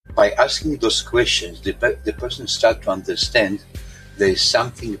By asking those questions, the person starts to understand there is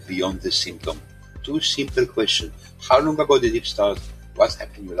something beyond the symptom. Two simple questions. How long ago did it start? What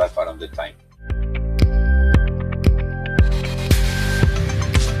happened in your life around the time?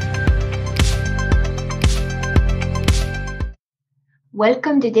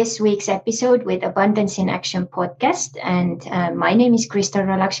 Welcome to this week's episode with Abundance in Action podcast. And my name is Krista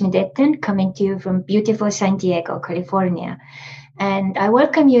Rolakshmi-Detten, coming to you from beautiful San Diego, California. And I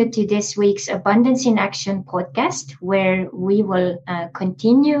welcome you to this week's Abundance in Action podcast, where we will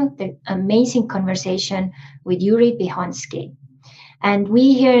continue the amazing conversation with Jure Biechonski. And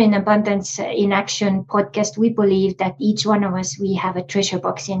we here in Abundance in Action podcast, we believe that each one of us, we have a treasure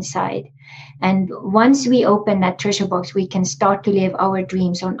box inside. And once we open that treasure box, we can start to live our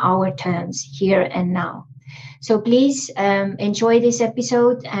dreams on our terms here and now. So please enjoy this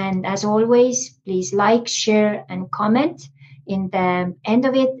episode. And as always, please like, share, and comment in the end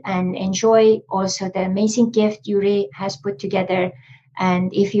of it, and enjoy also the amazing gift Jure has put together.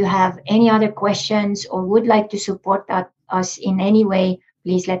 And if you have any other questions or would like to support us in any way,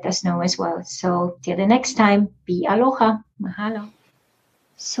 please let us know as well. So till the next time, be aloha. Mahalo.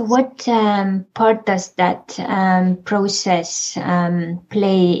 So what part does that process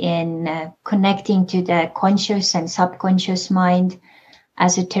play in connecting to the conscious and subconscious mind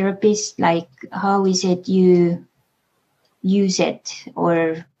as a therapist? Like, how is it you use it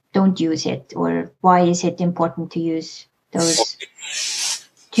or don't use it, or why is it important to use those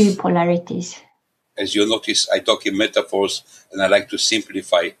two polarities? As you notice, I talk in metaphors, and I like to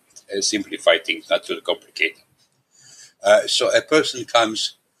simplify things, not to complicate them. So a person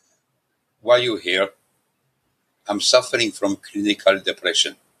comes, why are you here? I'm suffering from clinical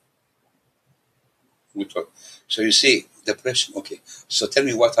depression. So you see, depression, okay. So tell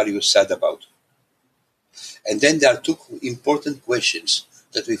me, what are you sad about? And then there are two important questions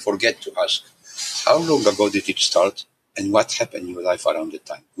that we forget to ask. How long ago did it start? And what happened in your life around the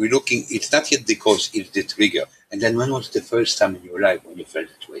time? We're looking, it's not yet the cause, it's the trigger. And then when was the first time in your life when you felt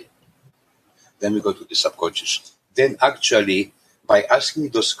that way? Then we go to the subconscious. Then actually, by asking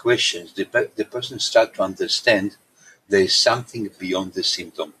those questions, the person starts to understand there is something beyond the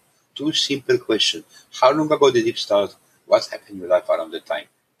symptom. Two simple questions. How long ago did it start? What happened in your life around the time?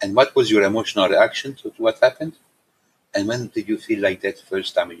 And what was your emotional reaction to what happened? And when did you feel like that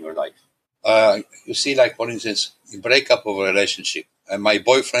first time in your life? You see, like, for instance, the breakup of a relationship. My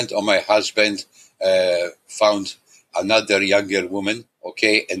boyfriend or my husband found another younger woman,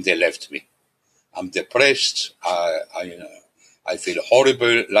 okay, and they left me. I'm depressed. I feel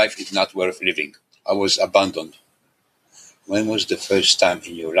horrible. Life is not worth living. I was abandoned. When was the first time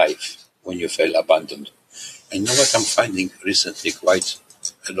in your life when you felt abandoned? And you know what I'm finding recently quite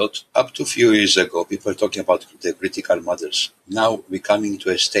a lot? Up to a few years ago, people were talking about the critical mothers. Now we're coming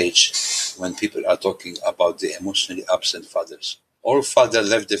to a stage when people are talking about the emotionally absent fathers. Or father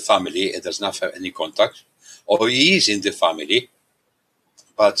left the family and does not have any contact, or he is in the family,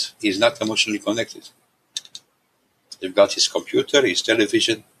 but he's not emotionally connected. They've got his computer, his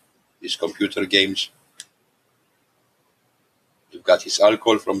television, his computer games. They've got his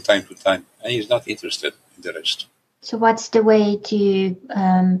alcohol from time to time, and he's not interested in the rest. So what's the way to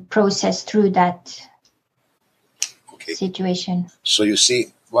process through that situation? So you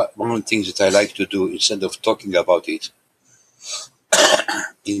see, one of the things that I like to do, instead of talking about it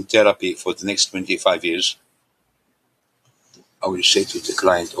in therapy for the next 25 years, I will say to the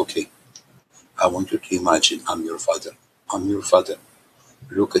client, okay, I want you to imagine I'm your father. I'm your father.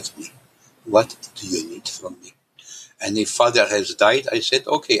 Look at me. What do you need from me? And if father has died, I said,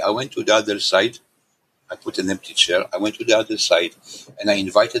 okay, I went to the other side. I put an empty chair. I went to the other side and I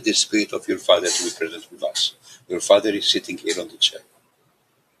invited the spirit of your father to be present with us. Your father is sitting here on the chair.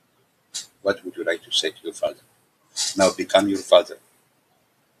 What would you like to say to your father? Now become your father.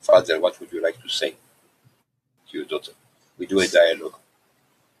 Father, what would you like to say to your daughter? We do a dialogue.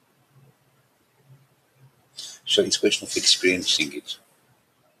 So it's a question of experiencing it.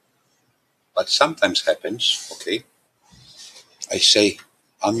 But sometimes happens, okay, I say,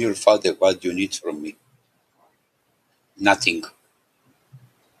 I'm your father, what do you need from me? Nothing.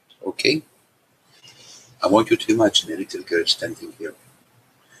 Okay? I want you to imagine a little girl standing here.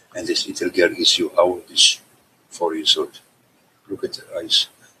 And this little girl is you. How old is she? 4 years old. Look at her eyes.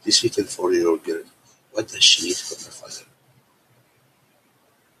 This little 4-year-old girl, what does she need from her father?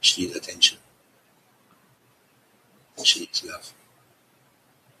 She needs attention. She needs love.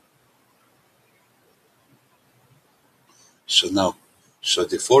 So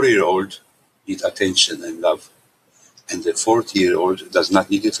the 4-year-old needs attention and love, and the 40-year-old does not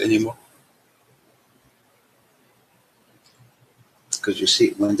need it anymore. Because you see,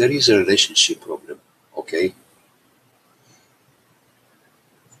 when there is a relationship problem, okay,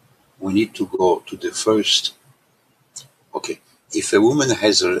 we need to go to the first. Okay, if a woman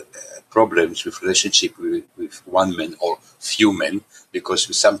has problems with relationship with one man or few men, because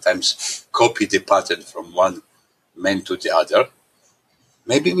we sometimes copy the pattern from one man to the other,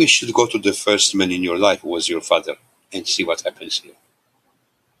 maybe we should go to the first man in your life, who was your father, and see what happens here.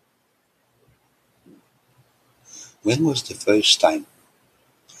 When was the first time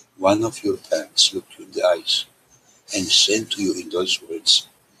one of your parents looked you in the eyes and said to you in those words,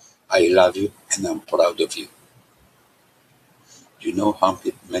 "I love you and I'm proud of you"? Do you know how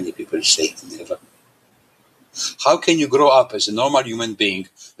many people say never? How can you grow up as a normal human being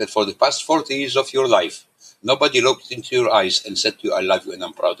that for the past 40 years of your life, nobody looked into your eyes and said to you, "I love you and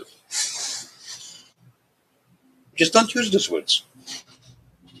I'm proud of you"? Just don't use those words.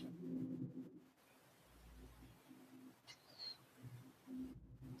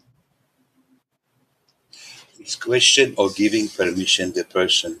 It's question of giving permission the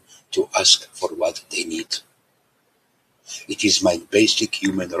person to ask for what they need. It is my basic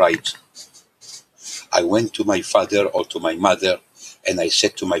human right. I went to my father or to my mother and I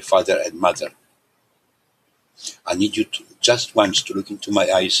said to my father and mother, "I need you to just once to look into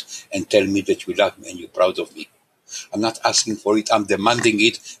my eyes and tell me that you love me and you're proud of me." I'm not asking for it, I'm demanding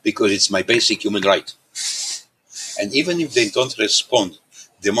it because it's my basic human right. And even if they don't respond,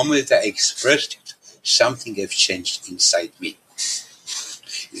 the moment that I expressed it, something has changed inside me.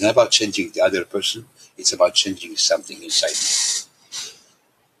 It's not about changing the other person, it's about changing something inside me.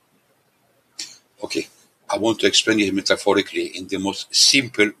 Okay, I want to explain it metaphorically in the most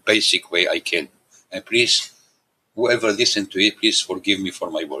simple, basic way I can. And please, whoever listened to it, please forgive me for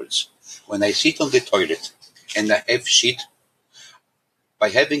my words. When I sit on the toilet and I have shit, by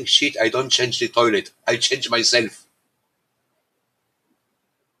having shit, I don't change the toilet, I change myself.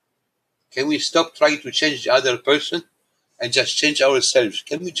 Can we stop trying to change the other person and just change ourselves?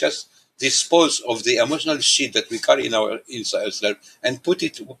 Can we just dispose of the emotional shit that we carry inside ourselves and put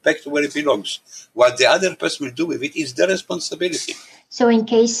it back to where it belongs? What the other person will do with it is their responsibility. So in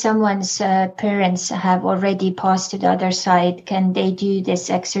case someone's parents have already passed to the other side, can they do this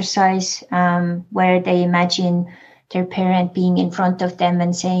exercise where they imagine their parent being in front of them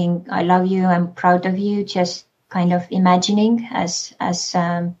and saying, "I love you, I'm proud of you," just kind of imagining as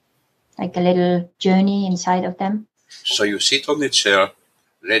like a little journey inside of them? So you sit on the chair,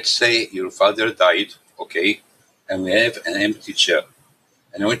 let's say your father died, okay, and we have an empty chair.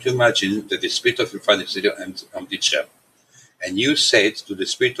 And I want to imagine that the spirit of your father is in an empty chair. And you said to the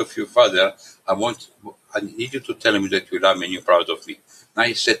spirit of your father, I need you to tell me that you love me and you're proud of me. Now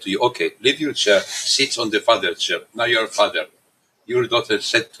he said to you, okay, leave your chair, sit on the father's chair. Now you're a father. Your daughter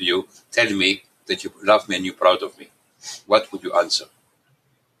said to you, tell me that you love me and you're proud of me. What would you answer?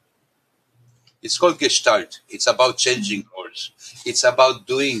 It's called gestalt. It's about changing goals. It's about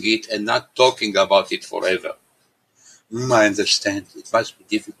doing it and not talking about it forever. I understand. It must be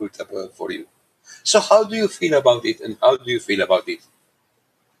difficult for you. So how do you feel about it and how do you feel about it?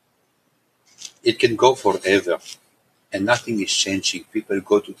 It can go forever and nothing is changing. People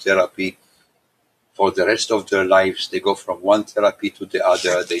go to therapy for the rest of their lives. They go from one therapy to the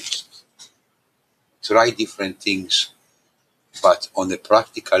other. They try different things. But on a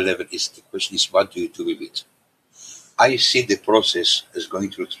practical level, the question is, what do you do with it? I see the process as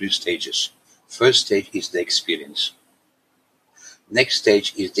going through 3 stages. First stage is the experience. Next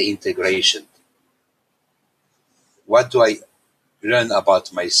stage is the integration. What do I learn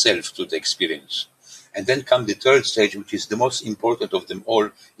about myself through the experience? And then come the third stage, which is the most important of them all,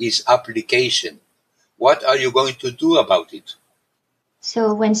 is application. What are you going to do about it?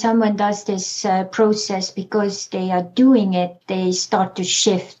 So when someone does this process, because they are doing it, they start to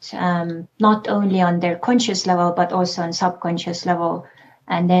shift, not only on their conscious level, but also on subconscious level.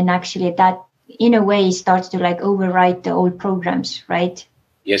 And then actually that, in a way, starts to like override the old programs, right?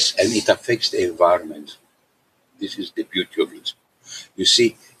 Yes, and it affects the environment. This is the beauty of it. You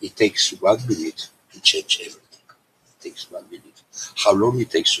see, it takes 1 minute to change everything. It takes 1 minute. How long it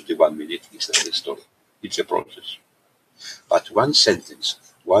takes to do 1 minute is another story. It's a process. But one sentence,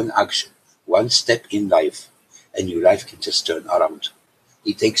 one action, one step in life, and your life can just turn around.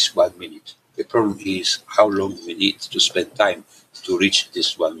 It takes 1 minute. The problem is how long we need to spend time to reach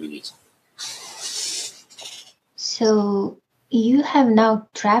this 1 minute. So you have now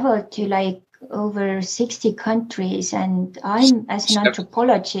traveled to like over 60 countries, and I'm, as an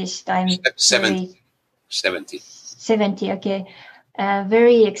anthropologist, I'm 70. 70, okay.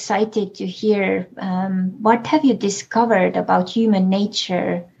 Very excited to hear. What have you discovered about human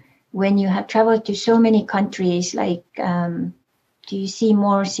nature when you have traveled to so many countries? Like, do you see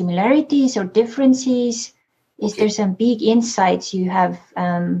more similarities or differences? Is there some big insights you have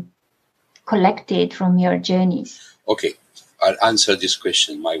collected from your journeys? Okay, I'll answer this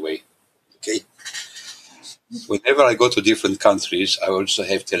question my way. Okay. Whenever I go to different countries, I also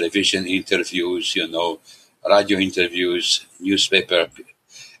have television interviews, radio interviews, newspaper.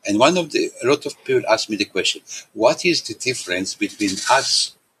 And a lot of people ask me the question, what is the difference between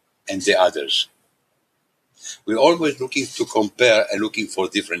us and the others? We're always looking to compare and looking for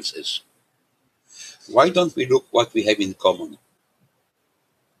differences. Why don't we look what we have in common?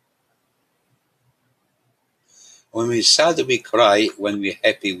 When we're sad, we cry. When we're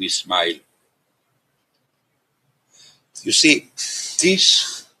happy, we smile. You see,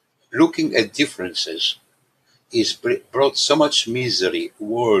 this looking at differences is brought so much misery,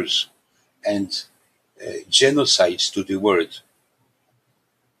 wars, and genocides to the world,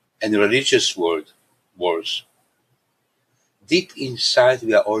 and religious wars. Deep inside,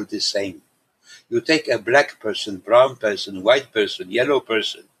 we are all the same. You take a black person, brown person, white person, yellow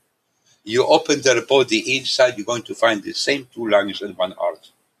person, you open their body, inside you're going to find the same two lungs and one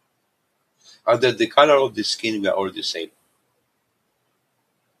heart. Under the color of the skin, we are all the same.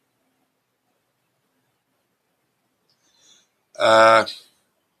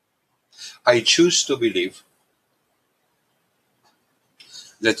 I choose to believe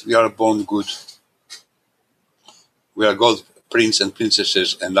that we are born good. We are God's prince and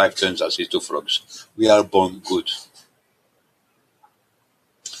princesses, and life turns us into frogs. We are born good.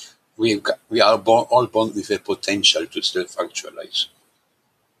 We are all born with a potential to self-actualize.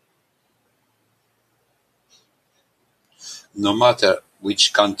 No matter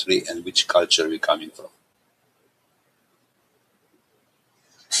which country and which culture we're coming from.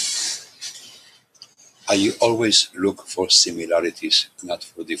 I always look for similarities, not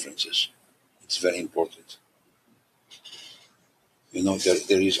for differences. It's very important.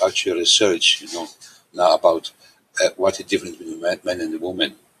 There is actually research, now about what is different between men and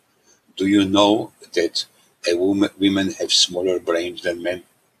women. Do you know that women have smaller brains than men?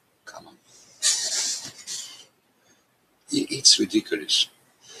 Come on. It's ridiculous.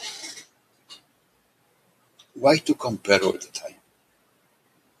 Why to compare all the time?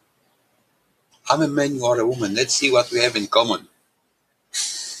 I'm a man, you are a woman. Let's see what we have in common.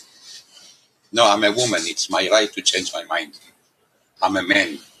 No, I'm a woman. It's my right to change my mind. I'm a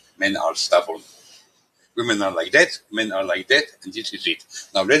man. Men are stubborn. Women are like that, men are like that, and this is it.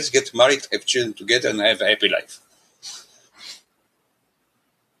 Now let's get married, have children together, and have a happy life.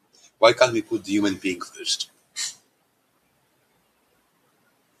 Why can't we put the human being first?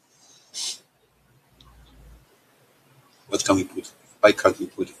 What can we put? Why can't we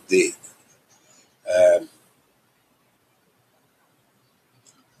put the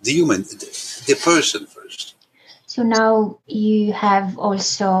human, the person first? So now you have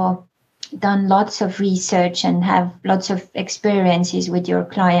also done lots of research and have lots of experiences with your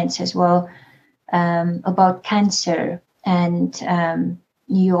clients as well about cancer, and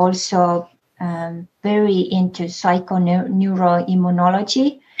you also very into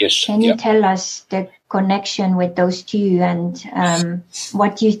psychoneuroimmunology. Yes. Can you tell us the connection with those two, and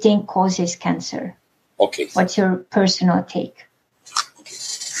what do you think causes cancer? Okay. What's your personal take? Okay.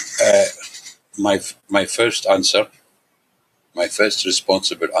 My first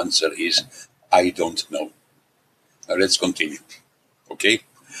responsible answer is I don't know. Now let's continue. Okay?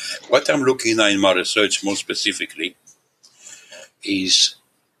 What I'm looking at in my research more specifically is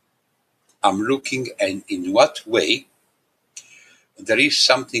I'm looking at in what way there is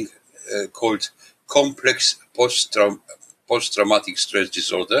something called complex post-traumatic stress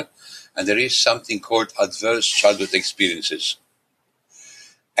disorder, and there is something called adverse childhood experiences.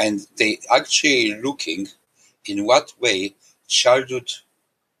 And they actually looking in what way childhood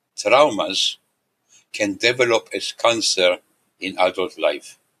traumas can develop as cancer in adult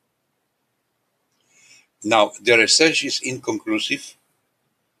life. Now, the research is inconclusive,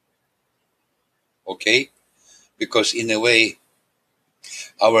 okay? Because in a way,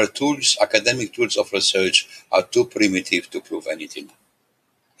 our tools, academic tools of research, are too primitive to prove anything,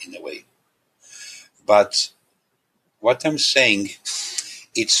 in a way. But what I'm saying,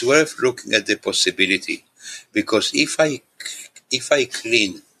 it's worth looking at the possibility, because if I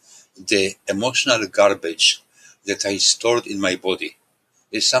clean the emotional garbage that I stored in my body,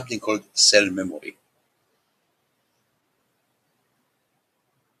 there's something called cell memory.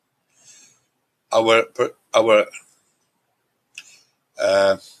 Our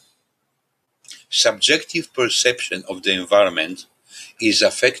subjective perception of the environment is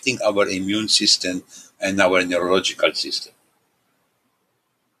affecting our immune system and our neurological system.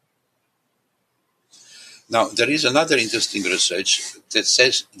 Now, there is another interesting research that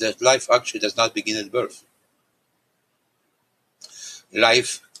says that life actually does not begin at birth.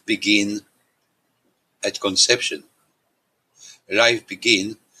 Life begins at conception. Life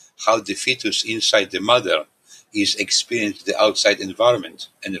begins how the fetus inside the mother is experiencing the outside environment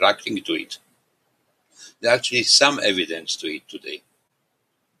and reacting to it. There actually is some evidence to it today.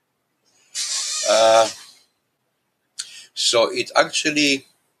 So it actually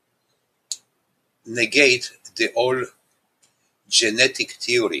negates the whole genetic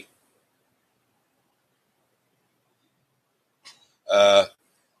theory.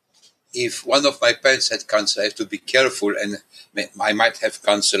 If one of my parents had cancer, I have to be careful, and I might have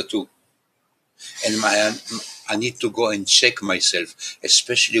cancer too. And I need to go and check myself,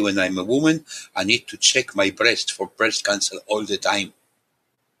 especially when I'm a woman. I need to check my breast for breast cancer all the time.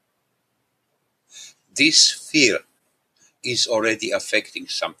 This fear is already affecting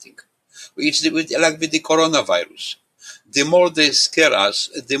something. It's like with the coronavirus. The more they scare us,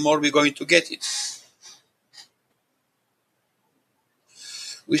 the more we're going to get it.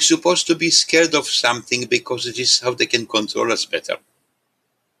 We're supposed to be scared of something because it is how they can control us better.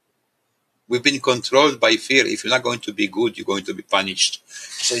 We've been controlled by fear. If you're not going to be good, you're going to be punished.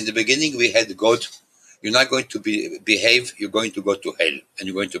 So in the beginning, we had God. You're not going to behave, you're going to go to hell, and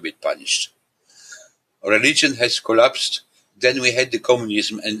you're going to be punished. Religion has collapsed. Then we had the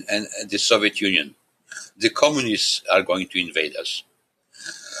communism and the Soviet Union. The communists are going to invade us.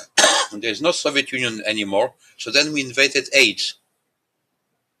 There's no Soviet Union anymore, so then we invaded AIDS.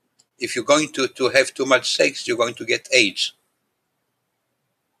 If you're going to have too much sex, you're going to get AIDS.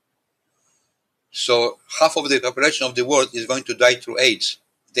 So half of the population of the world is going to die through AIDS.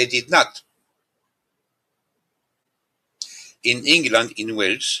 They did not. In England, in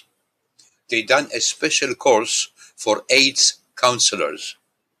Wales, they done a special course for AIDS counselors.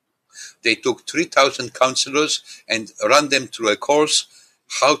 They took 3,000 counselors and ran them through a course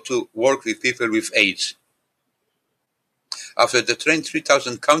how to work with people with AIDS. After they trained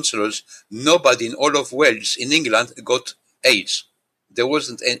 3,000 counselors, nobody in all of Wales in England got AIDS. There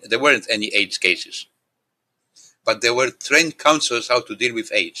weren't any AIDS cases. But there were trained counselors how to deal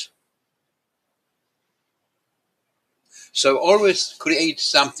with AIDS. So always create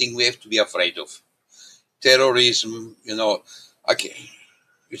something we have to be afraid of. Terrorism, I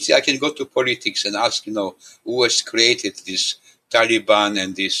can go to politics and ask, who has created this Taliban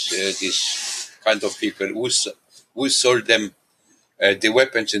and this kind of people, who sold them the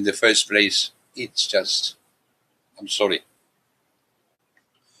weapons in the first place. It's just, I'm sorry.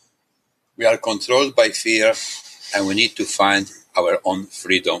 We are controlled by fear, and we need to find our own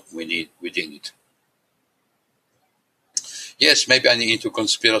freedom we need within it. Yes, maybe I'm into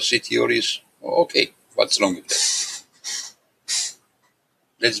conspiracy theories. Okay, what's wrong with that?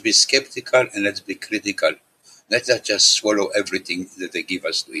 Let's be skeptical and let's be critical. Let's not just swallow everything that they give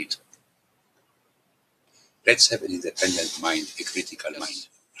us to eat. Let's have an independent mind, a critical mind.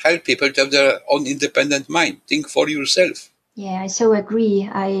 Help people to have their own independent mind. Think for yourself. Yeah, I so agree.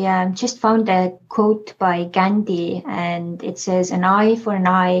 I just found a quote by Gandhi, and it says, "An eye for an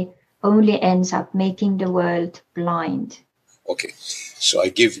eye only ends up making the world blind." Okay, so I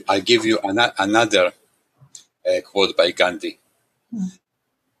give you another quote by Gandhi.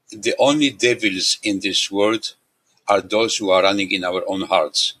 The only devils in this world are those who are running in our own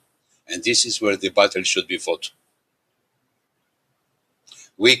hearts. And this is where the battle should be fought.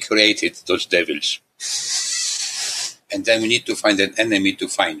 We created those devils. And then we need to find an enemy to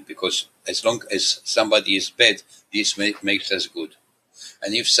find, because as long as somebody is bad, this makes us good.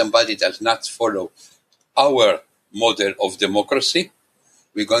 And if somebody does not follow our model of democracy,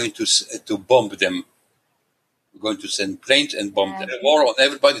 we're going to bomb them. We're going to send planes and bomb them. War on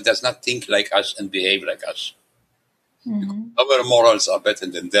everybody does not think like us and behave like us. Our morals are better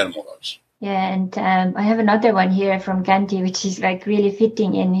than their morals. Yeah, and I have another one here from Gandhi, which is like really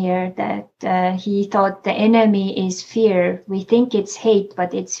fitting in here, that he thought the enemy is fear. We think it's hate,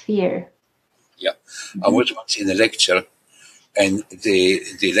 but it's fear. Yeah. I was once in a lecture, and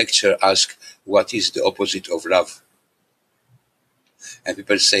the lecturer asked, what is the opposite of love? And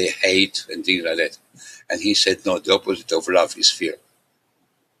people say hate and things like that. And he said, no, the opposite of love is fear.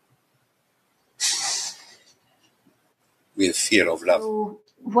 We have fear of love. So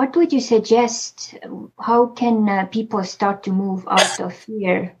what would you suggest? How can people start to move out of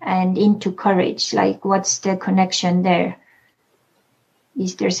fear and into courage? Like, what's the connection there?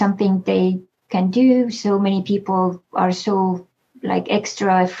 Is there something they can do? So many people are so like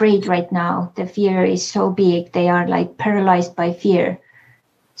extra afraid right now. The fear is so big. They are like paralyzed by fear.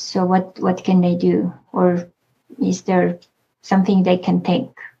 So what can they do? Or is there something they can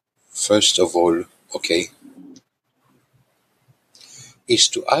think? First of all, okay, is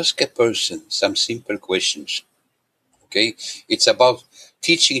to ask a person some simple questions. Okay? It's about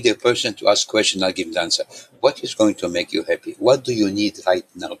teaching the person to ask questions, not give the answer. What is going to make you happy? What do you need right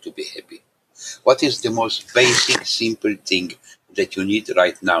now to be happy? What is the most basic, simple thing that you need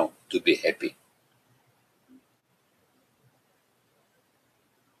right now to be happy?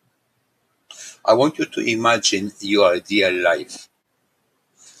 I want you to imagine your ideal life,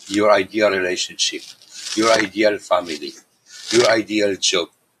 your ideal relationship, your ideal family, your ideal job.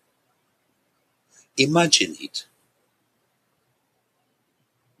 Imagine it.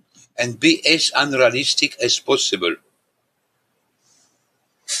 And be as unrealistic as possible.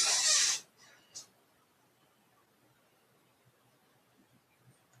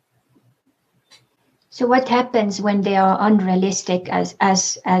 So what happens when they are unrealistic, as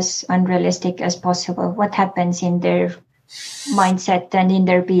unrealistic as possible? What happens in their mindset and in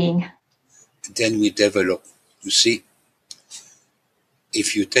their being? Then we develop. You see,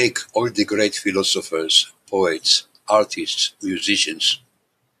 if you take all the great philosophers, poets, artists, musicians,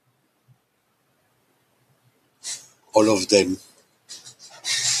 all of them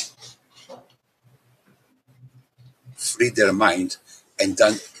free their mind and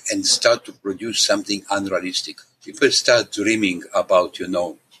start to produce something unrealistic. People start dreaming about,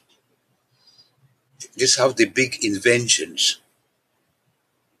 this is how the big inventions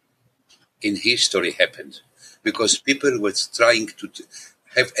in history happened. Because people were trying to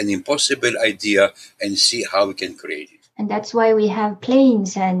have an impossible idea and see how we can create it. And that's why we have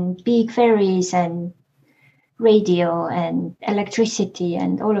planes and big ferries and radio and electricity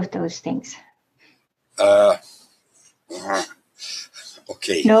and all of those things.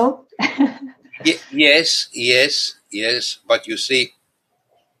 Okay. No? Yes. But you see,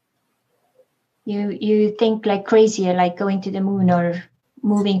 you think like crazy, like going to the moon or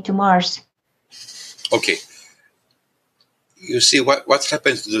moving to Mars. Okay. You see what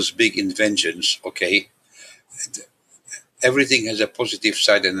happens to those big inventions, okay? Everything has a positive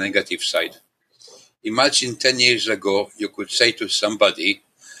side and a negative side. Imagine 10 years ago, you could say to somebody,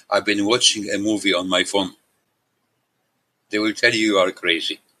 I've been watching a movie on my phone. They will tell you are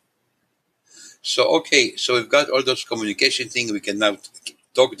crazy. So we've got all those communication things. We can now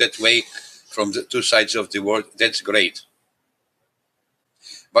talk that way from the two sides of the world. That's great.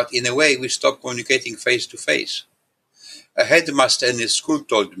 But in a way, we stop communicating face to face. A headmaster in his school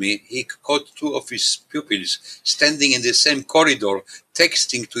told me he caught two of his pupils standing in the same corridor,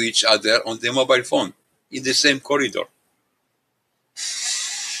 texting to each other on the mobile phone, in the same corridor.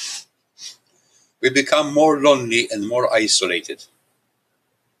 We become more lonely and more isolated.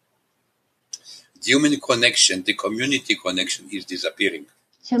 The human connection, the community connection is disappearing.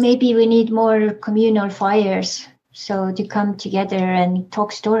 So maybe we need more communal fires, so to come together and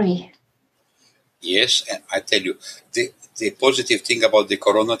talk story. Yes, and I tell you, the positive thing about the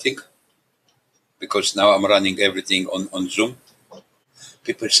corona thing, because now I'm running everything on Zoom,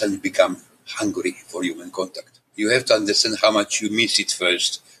 people suddenly become hungry for human contact. You have to understand how much you miss it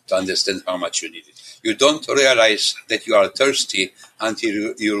first to understand how much you need it. You don't realize that you are thirsty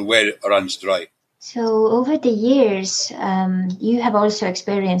until your well runs dry. So over the years, you have also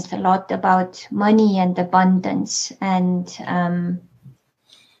experienced a lot about money and abundance. And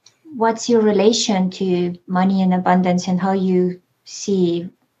what's your relation to money and abundance, and how you see,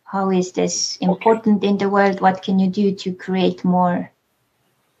 how is this important in the world? What can you do to create more?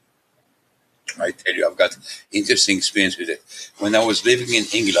 I tell you, I've got interesting experience with it. When I was living in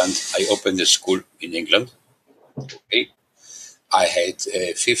England, I opened a school in England. Okay. I had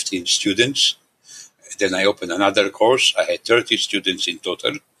 15 students. Then I opened another course. I had 30 students in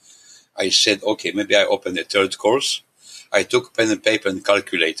total. I said, okay, maybe I open a third course. I took pen and paper and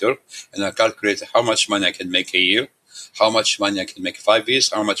calculator, and I calculated how much money I can make a year, how much money I can make 5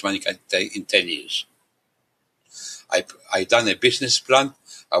 years, how much money I can take in 10 years. I done a business plan.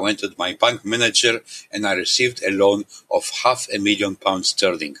 I went to my bank manager and I received a loan of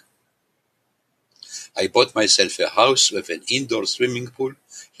 £500,000. I bought myself a house with an indoor swimming pool,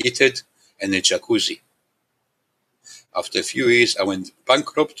 heated, and a jacuzzi. After a few years, I went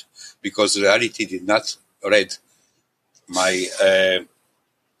bankrupt because reality did not read my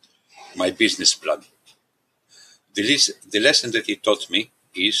business plan. The lesson that he taught me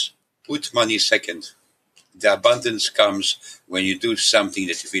is put money second. The abundance comes when you do something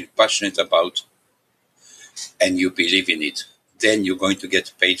that you feel passionate about and you believe in it. Then you're going to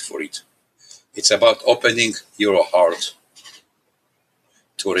get paid for it. It's about opening your heart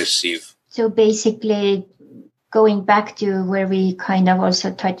to receive. So basically, going back to where we kind of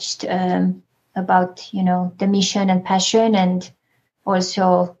also touched about, the mission and passion, and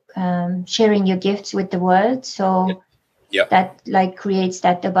also sharing your gifts with the world. So Yeah. that like creates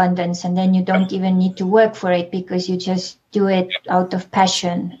that abundance, and then you don't even need to work for it because you just do it out of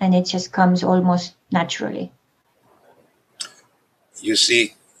passion and it just comes almost naturally. You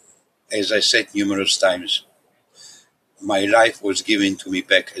see, as I said numerous times, my life was given to me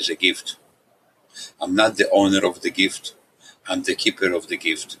back as a gift. I'm not the owner of the gift, I'm the keeper of the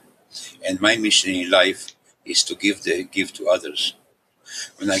gift. And my mission in life is to give the gift to others.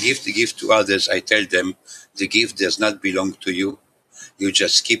 When I give the gift to others, I tell them the gift does not belong to you. You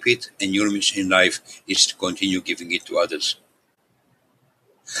just keep it, and your mission in life is to continue giving it to others.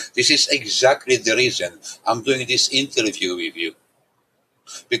 This is exactly the reason I'm doing this interview with you,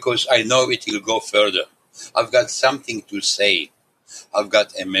 because I know it will go further. I've got something to say. I've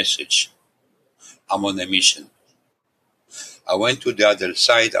got a message. I'm on a mission. I went to the other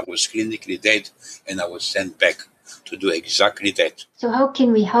side, I was clinically dead, and I was sent back to do exactly that. So how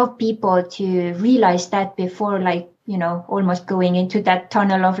can we help people to realize that before, like, almost going into that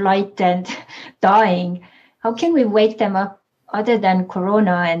tunnel of light and dying? How can we wake them up other than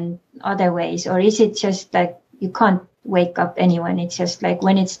Corona and other ways? Or is it just like you can't wake up anyone? It's just like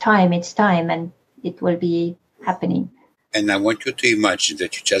when it's time, and it will be happening. And I want you to imagine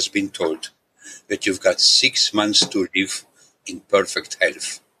that you've just been told that you've got 6 months to live in perfect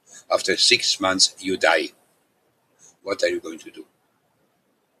health. After 6 months, you die. What are you going to do?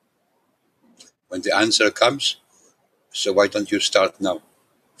 When the answer comes, so why don't you start now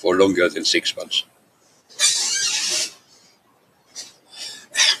for longer than 6 months?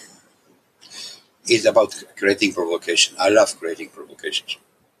 It's about creating provocation. I love creating provocations.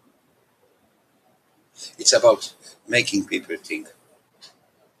 It's about making people think.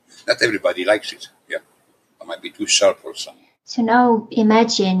 Not everybody likes it. Yeah, I might be too sharp or something. So now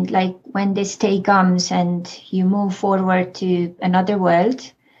imagine like when this day comes and you move forward to another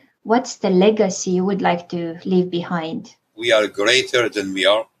world, what's the legacy you would like to leave behind? We are greater than we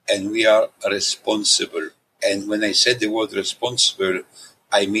are, and we are responsible. And when I said the word responsible,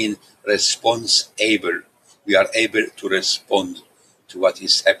 I mean response-able. We are able to respond to what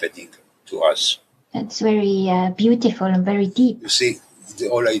is happening to us. That's very beautiful and very deep. You see, the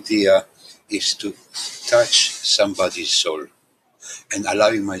whole idea is to touch somebody's soul and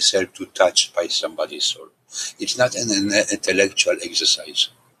allowing myself to touch by somebody's soul. It's not an intellectual exercise.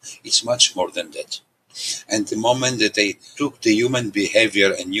 It's much more than that. And the moment that they took the human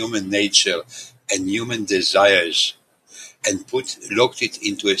behavior and human nature and human desires and locked it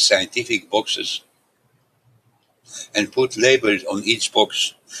into a scientific boxes and put labels on each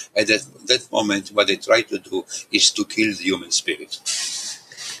box, at that moment what they try to do is to kill the human spirit.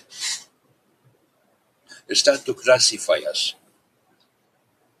 They start to classify us.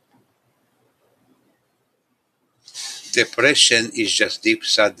 Depression is just deep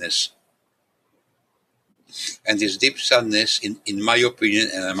sadness. And this deep sadness, in my opinion,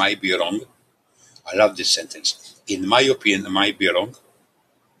 and I might be wrong, I love this sentence, in my opinion, I might be wrong,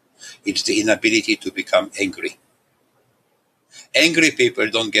 it's the inability to become angry. Angry people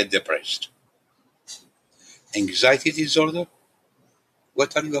don't get depressed. Anxiety disorder,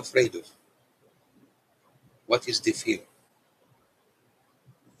 what are you afraid of? What is the fear?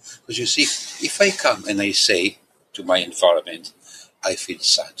 Because you see, if I come and I say to my environment, I feel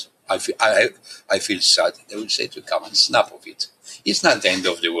sad, I feel sad, they will say to come and snap of it. It's not the end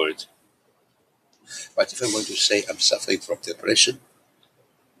of the world. But if I'm going to say I'm suffering from depression,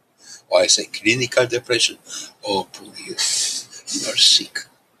 or I say clinical depression, oh, poor you are sick.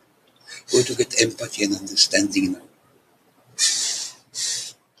 Going to get empathy and understanding now.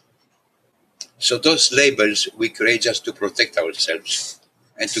 So those labels we create just to protect ourselves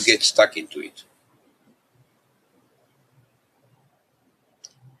and to get stuck into it.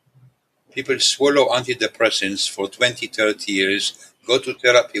 People swallow antidepressants for 20, 30 years, go to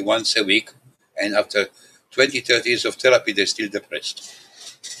therapy once a week, and after 20, 30 years of therapy, they're still depressed.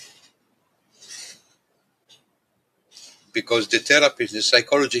 Because the therapist, the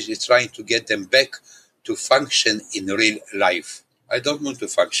psychologist is trying to get them back to function in real life. I don't want to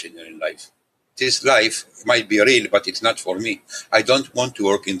function in real life. This life might be real, but it's not for me. I don't want to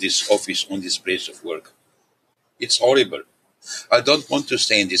work in this office, on this place of work. It's horrible. I don't want to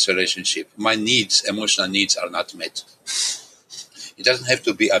stay in this relationship. My needs, emotional needs, are not met. It doesn't have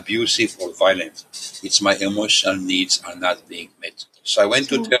to be abusive or violent. It's my emotional needs are not being met. So I went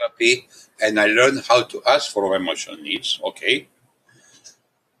to therapy and I learned how to ask for my emotional needs. Okay.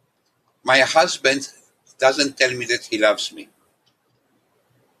 My husband doesn't tell me that he loves me.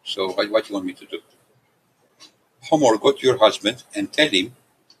 So what do you want me to do? Homework, go to your husband and tell him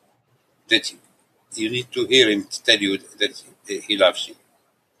that you need to hear him tell you that he loves you.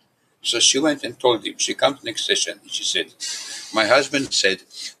 So she went and told him. She comes next session and she said, my husband said,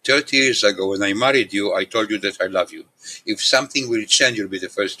 30 years ago when I married you, I told you that I love you. If something will change, you'll be the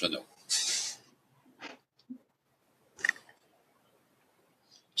first to know.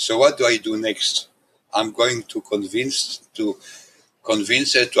 So what do I do next? I'm going to convince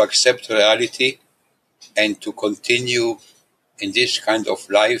her to accept reality and to continue in this kind of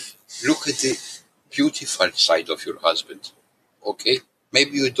life. Look at the beautiful side of your husband. Okay?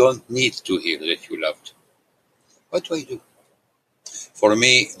 Maybe you don't need to hear that you loved. What do I do? For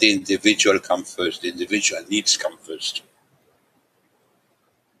me, the individual comes first. The individual needs come first.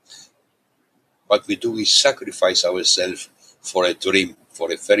 What we do is sacrifice ourselves for a dream,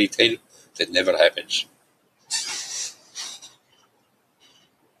 for a fairy tale that never happens.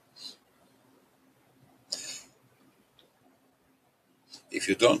 If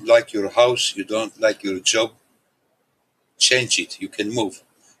you don't like your house, you don't like your job, change it. You can move.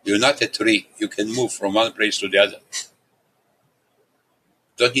 You're not a tree. You can move from one place to the other.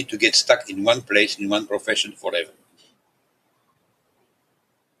 Don't need to get stuck in one place, in one profession forever.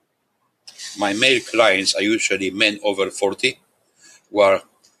 My male clients are usually men over 40 who are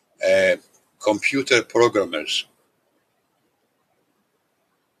computer programmers.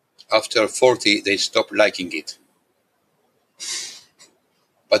 After 40, they stop liking it.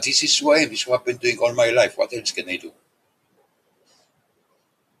 But this is who I am. This is what I've been doing all my life. What else can I do?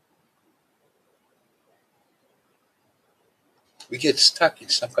 We get stuck in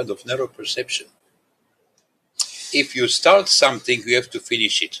some kind of narrow perception. If you start something, you have to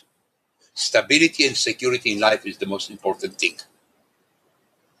finish it. Stability and security in life is the most important thing.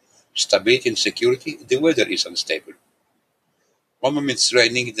 Stability and security, the weather is unstable. One moment it's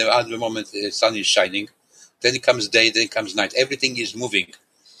raining, the other moment the sun is shining. Then it comes day, then it comes night. Everything is moving.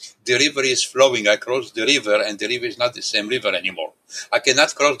 The river is flowing. I cross the river and the river is not the same river anymore. I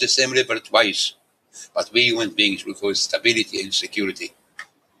cannot cross the same river twice. But we human beings require stability and security.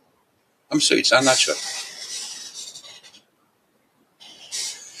 I'm sorry, it's unnatural.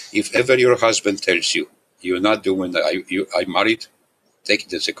 If ever your husband tells you, you're not doing that, I married, take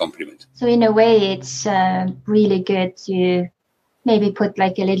it as a compliment. So in a way, it's really good to maybe put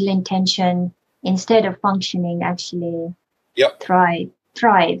like a little intention instead of functioning, actually thrive,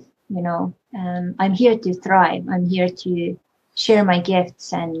 you know. I'm here to thrive. I'm here to share my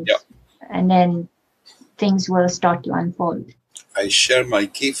gifts and then things will start to unfold. I share my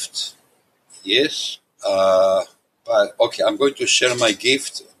gift, yes. But okay, I'm going to share my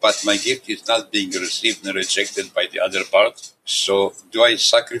gift, but my gift is not being received and rejected by the other part. So do I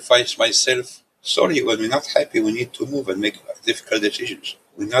sacrifice myself? Sorry, when we're not happy, we need to move and make difficult decisions.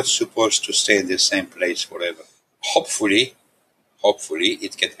 We're not supposed to stay in the same place forever. Hopefully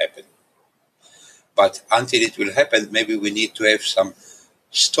it can happen. But until it will happen, maybe we need to have some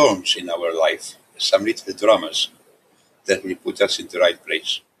storms in our life, some little dramas that will put us in the right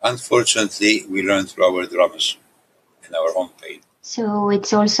place. Unfortunately, we learn through our dramas and our own pain. So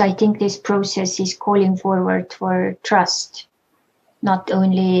it's also, I think this process is calling forward for trust, not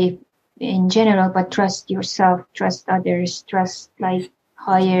only in general, but trust yourself, trust others, trust like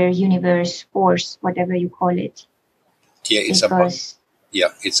higher universe, force, whatever you call it. Yeah,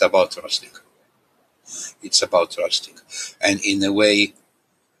 it's about trusting. It's about trusting. And in a way,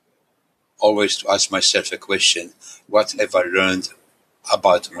 always to ask myself a question, what have I learned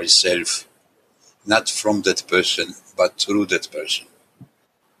about myself, not from that person, but through that person?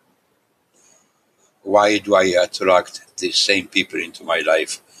 Why do I attract the same people into my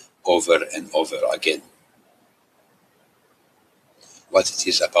life over and over again? What it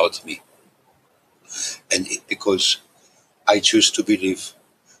is about me. And because I choose to believe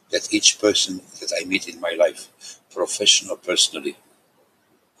that each person that I meet in my life, professional, personally,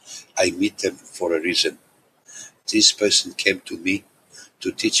 I meet them for a reason. This person came to me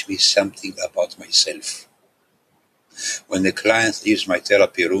to teach me something about myself. When the client leaves my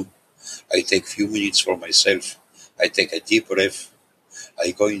therapy room, I take few minutes for myself. I take a deep breath.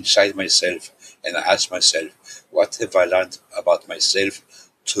 I go inside myself and I ask myself, what have I learned about myself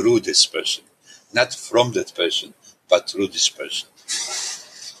through this person? Not from that person, but through this person.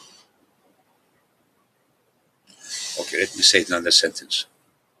 Okay, let me say it in another sentence.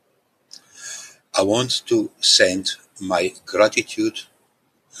 I want to send my gratitude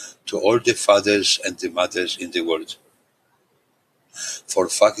to all the fathers and the mothers in the world for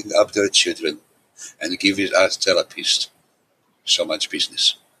fucking up their children and giving us therapists so much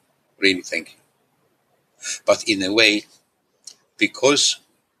business. Really, thank you. But in a way, because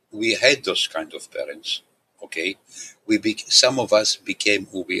we had those kind of parents, okay, some of us became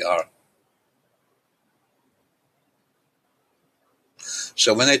who we are.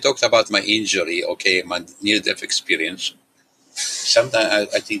 So when I talked about my injury, okay, my near-death experience,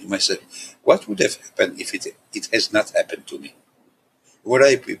 sometimes I think to myself, what would have happened if it has not happened to me? Where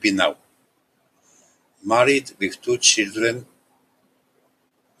I be now? Married with 2 children,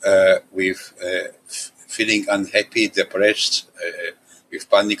 with feeling unhappy, depressed, with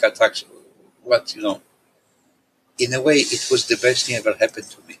panic attacks. What, in a way, it was the best thing ever happened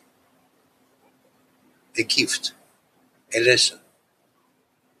to me. A gift, a lesson.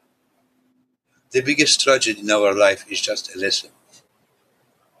 The biggest tragedy in our life is just a lesson.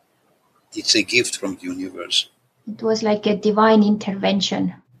 It's a gift from the universe. It was like a divine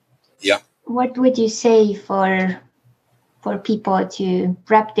intervention. Yeah. What would you say for people to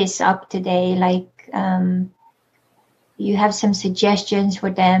wrap this up today? Like, you have some suggestions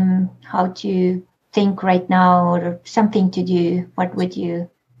for them how to think right now or something to do? What would you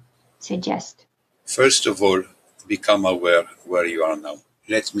suggest? First of all, become aware where you are now.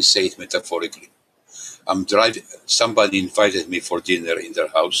 Let me say it metaphorically. I'm driving. Somebody invited me for dinner in their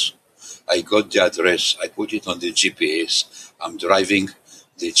house. I got the address. I put it on the GPS. I'm driving.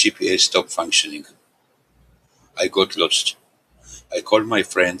 The GPS stopped functioning. I got lost. I called my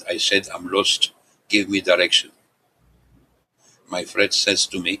friend. I said, I'm lost. Give me direction. My friend says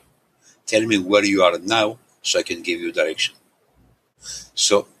to me, tell me where you are now so I can give you direction.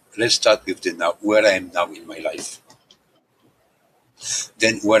 So let's start with the now, where I am now in my life.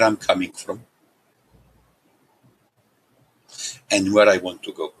 Then where I'm coming from. And where I want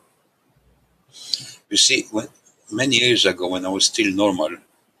to go. You see, many years ago, when I was still normal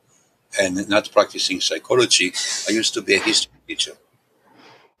and not practicing psychology, I used to be a history teacher.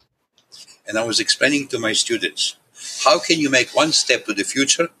 And I was explaining to my students, how can you make one step to the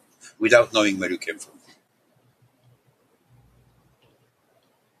future without knowing where you came from?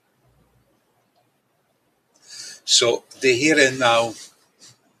 So the here and now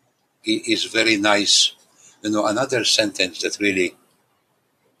is very nice. Another sentence that really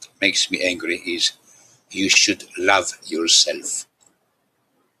makes me angry is, you should love yourself.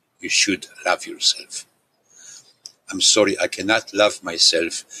 You should love yourself. I'm sorry, I cannot love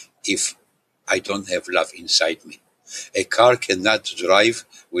myself if I don't have love inside me. A car cannot drive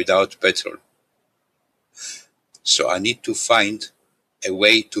without petrol. So I need to find a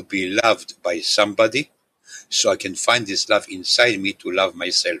way to be loved by somebody so I can find this love inside me to love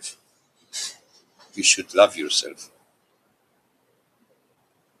myself. You should love yourself.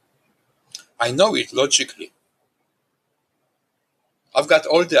 I know it logically. I've got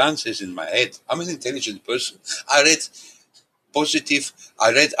all the answers in my head. I'm an intelligent person. I read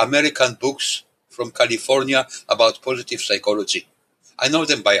American books from California about positive psychology. I know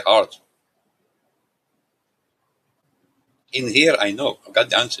them by heart. In here, I know. I've got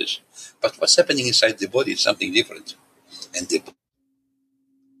the answers. But what's happening inside the body is something different. And the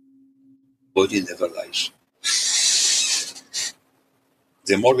body never lies.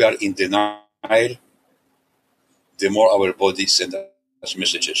 The more we are in denial, the more our body sends us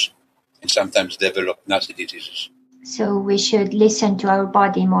messages. And sometimes develop nasty diseases. So we should listen to our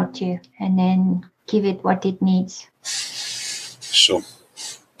body more too, and then give it what it needs. So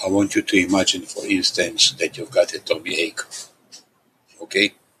I want you to imagine, for instance, that you've got a tummy ache.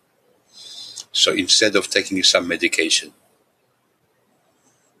 Okay? So instead of taking some medication,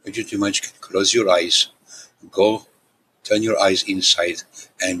 I want you to imagine, close your eyes, turn your eyes inside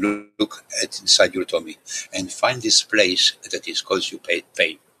and look at inside your tummy and find this place that is causing you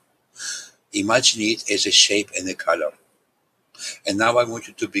pain. Imagine it as a shape and a color. And now I want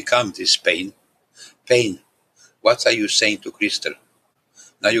you to become this pain. Pain, what are you saying to Crystal?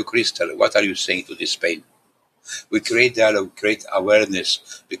 Now you, Crystal, what are you saying to this pain? We create dialogue, create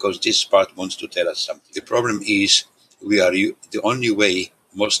awareness, because this part wants to tell us something. The problem is, the only way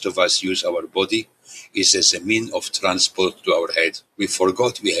most of us use our body is as a means of transport to our head. We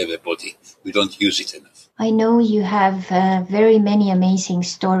forgot we have a body. We don't use it enough. I know you have very many amazing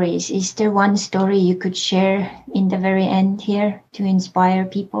stories. Is there one story you could share in the very end here to inspire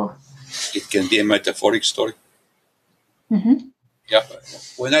people? It can be a metaphoric story. Mm-hmm. Yeah.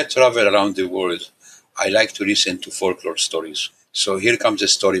 When I travel around the world, I like to listen to folklore stories. So here comes a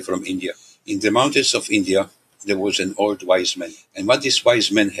story from India. In the mountains of India, there was an old wise man. And what this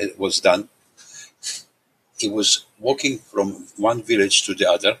wise man was done, he was walking from one village to the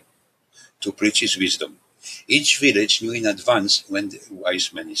other to preach his wisdom. Each village knew in advance when the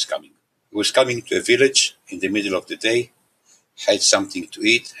wise man is coming. He was coming to a village in the middle of the day, had something to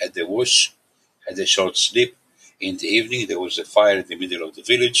eat, had a wash, had a short sleep. In the evening, there was a fire in the middle of the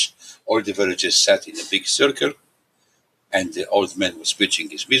village. All the villagers sat in a big circle, and the old man was preaching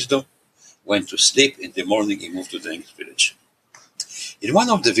his wisdom, went to sleep. In the morning, he moved to the next village. In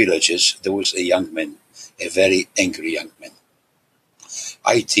one of the villages, there was a young man, a very angry young man.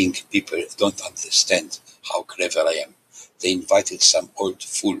 I think people don't understand how clever I am. They invited some old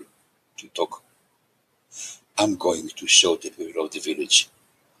fool to talk. I'm going to show the people of the village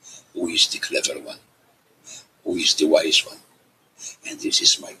who is the clever one, who is the wise one. And this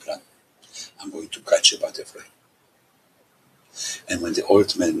is my plan. I'm going to catch a butterfly. And when the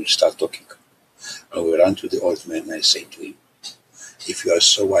old man will start talking, I will run to the old man and I say to him, if you are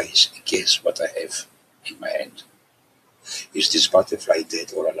so wise, guess what I have in my hand. Is this butterfly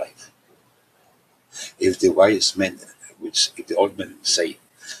dead or alive? If the wise man, if the old man say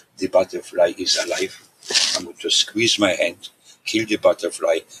the butterfly is alive, I'm going to squeeze my hand, kill the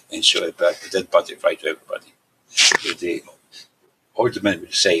butterfly, and show a dead butterfly to everybody. If the old man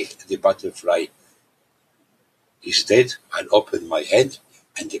will say the butterfly is dead, I'll open my hand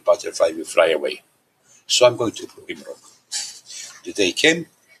and the butterfly will fly away. So I'm going to prove him wrong. The day came,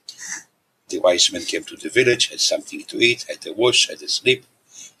 the wise man came to the village, had something to eat, had a wash, had a sleep.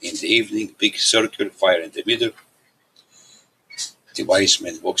 In the evening, big circle, fire in the middle. The wise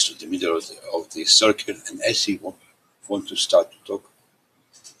man walks to the middle of the circle, and as he wants to start to talk,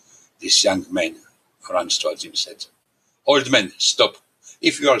 this young man runs towards him and said, old man, stop.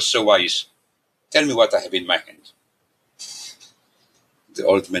 If you are so wise, tell me what I have in my hand. The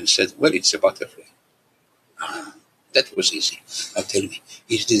old man said, well, it's a butterfly. That was easy. Now tell me,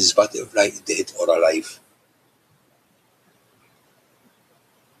 is this butterfly dead or alive?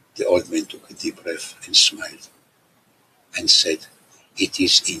 The old man took a deep breath and smiled and said, it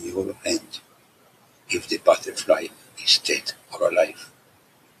is in your hand if the butterfly is dead or alive.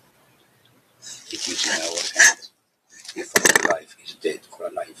 It is in our hand if our life is dead or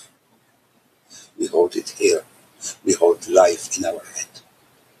alive. We hold it here. We hold life in our hand.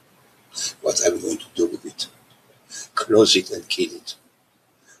 What are we going to do with it? Close it and kill it,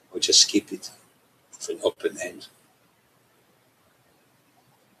 or just keep it with an open hand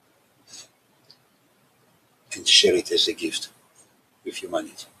and share it as a gift with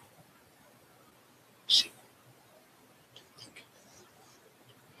humanity. See.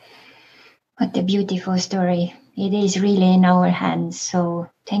 What a beautiful story. It is really in our hands. So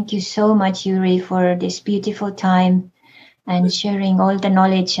thank you so much, Jure, for this beautiful time and sharing all the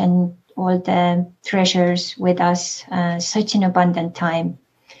knowledge and all the treasures with us, such an abundant time.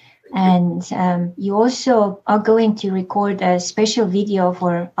 And you also are going to record a special video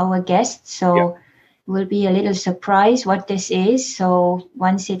for our guests. So it will be a little surprise what this is. So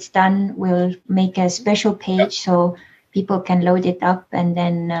once it's done, we'll make a special page so people can load it up and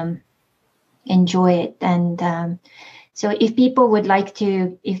then enjoy it. And so if people would like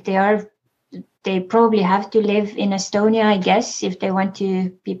to, if they probably have to live in Estonia, I guess, if they want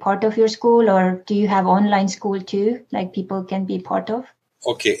to be part of your school, or do you have online school too, like people can be part of?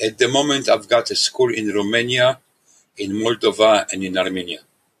 Okay, at the moment I've got a school in Romania, in Moldova, and in Armenia.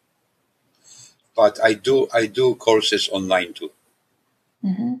 But I do courses online too.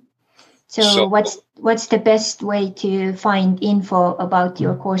 Mm-hmm. So what's the best way to find info about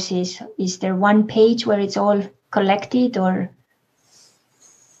your courses? Is there one page where it's all collected, or?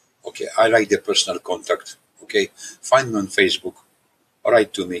 Okay, I like the personal contact. Okay, find me on Facebook, or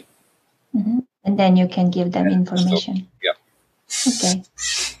write to me. Mm-hmm. And then you can give them information. Yeah. Okay.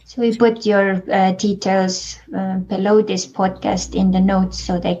 So we put your details below this podcast in the notes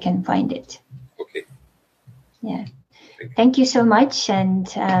so they can find it. Okay. Yeah. Thank you so much. And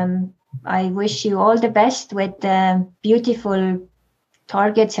I wish you all the best with the beautiful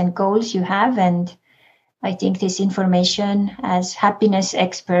targets and goals you have. And I think this information as happiness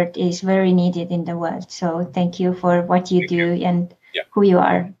expert is very needed in the world. So thank you for what you do and who you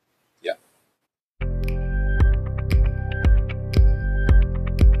are.